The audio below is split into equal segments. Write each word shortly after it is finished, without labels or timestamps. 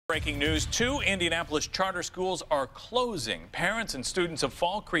Breaking news, 2 Indianapolis charter schools are closing. Parents and students of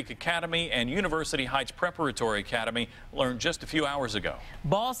Fall Creek Academy and University Heights Preparatory Academy learned just a few hours ago.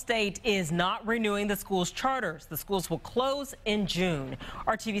 Ball State is not renewing the school's charters. The schools will close in June.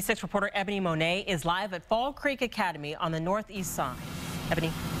 RTV6 reporter Ebony Monet is live at Fall Creek Academy on the northeast side.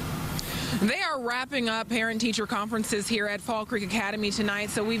 Ebony. They are wrapping up parent-teacher conferences here at Fall Creek Academy tonight,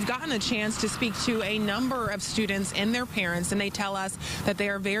 so we've gotten a chance to speak to a number of students and their parents, and they tell us that they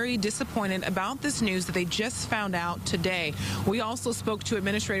are very disappointed about this news that they just found out today. We also spoke to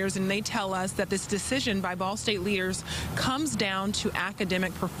administrators, and they tell us that this decision by Ball State leaders comes down to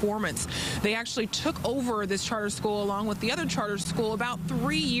academic performance. They actually took over this charter school along with the other charter school about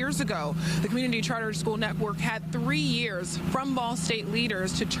 3 years ago. The Community Charter School Network had 3 years from Ball State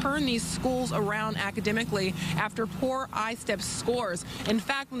leaders to turn these schools around academically after poor ISTEP scores. In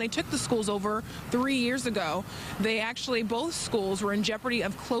fact, when they took the schools over 3 years ago, both schools were in jeopardy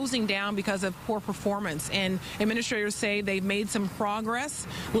of closing down because of poor performance. And administrators say they've made some progress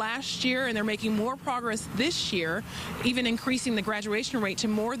last year, and they're making more progress this year, even increasing the graduation rate to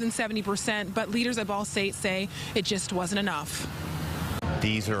more than 70%. But leaders at Ball State say it just wasn't enough.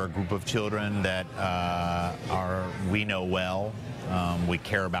 These are a group of children that we know well, we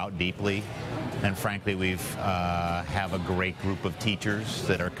care about deeply, and frankly we have a great group of teachers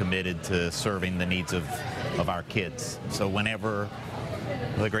that are committed to serving the needs of our kids. So whenever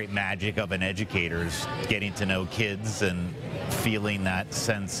the great magic of an educator is getting to know kids and feeling that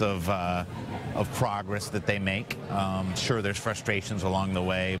sense of progress that they make, sure there's frustrations along the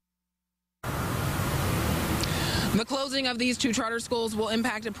way. The closing of these 2 charter schools will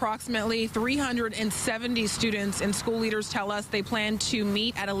impact approximately 370 students, and school leaders tell us they plan to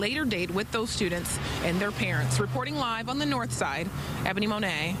meet at a later date with those students and their parents. Reporting live on the north side, Ebony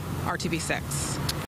Monet, RTV6.